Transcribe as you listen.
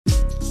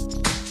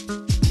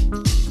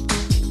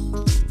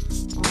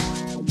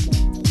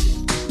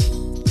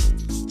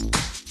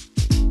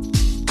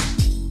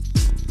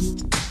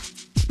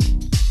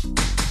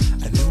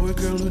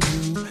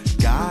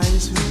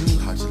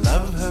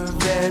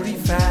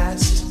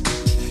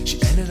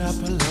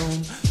up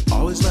alone,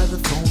 always by the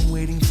phone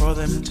waiting for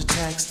them to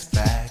text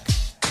back.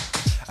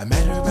 I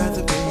met her by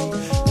the bay,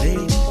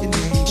 late in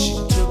May. She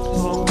took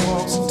long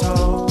walks and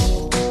talks.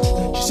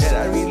 She said,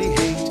 I really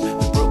hate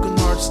the broken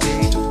heart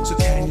state, so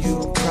can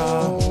you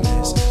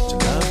promise to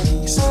love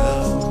me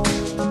slow?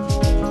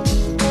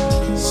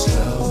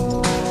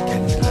 Slow,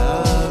 can you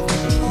love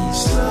me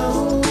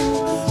slow?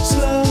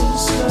 Slow,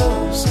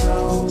 slow,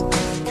 slow,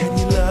 can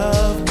you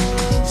love me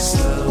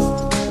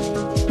slow?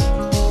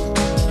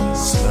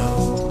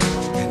 Slow,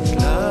 can you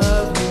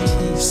love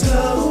me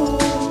slow?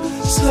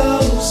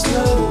 Slow,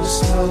 slow,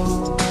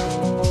 slow.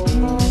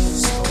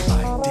 So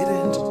I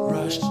didn't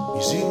rush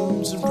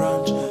museums and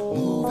brunch,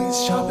 movies,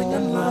 shopping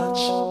and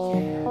lunch.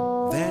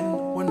 Then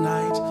one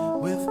night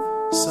with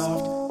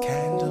soft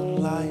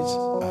candlelight,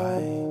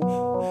 I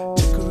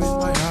took her in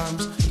my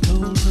arms and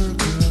told her,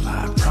 girl, I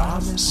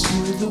promise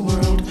you the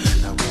world.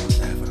 I won't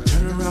ever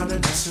turn around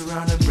and mess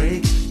around and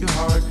break your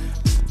heart.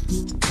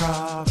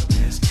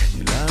 Promise, can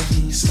you love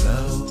me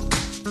slow?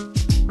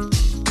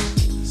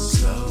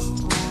 Slow,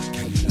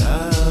 can you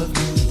love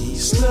me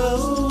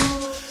slow?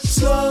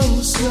 Slow,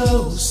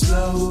 slow,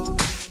 slow,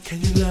 can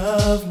you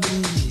love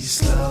me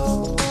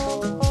slow?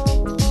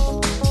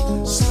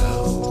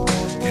 Slow,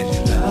 can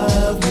you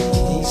love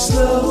me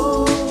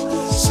slow?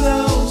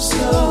 Slow,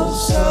 slow,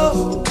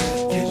 slow,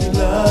 can you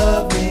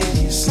love me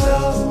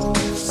slow?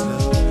 Slow,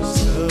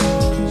 slow,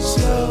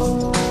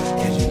 slow,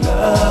 can you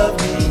love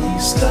me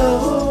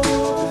slow?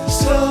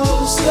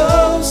 Slow,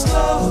 slow,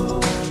 slow,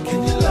 can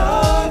you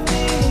love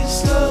me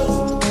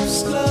slow?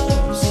 Slow,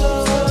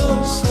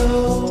 slow,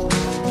 slow,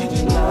 can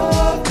you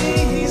love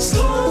me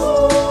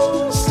slow?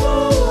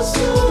 Slow,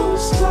 slow,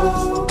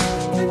 slow,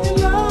 can you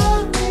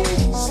love me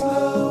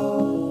slow?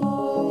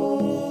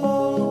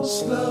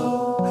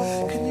 Slow,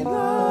 can you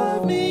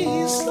love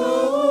me slow?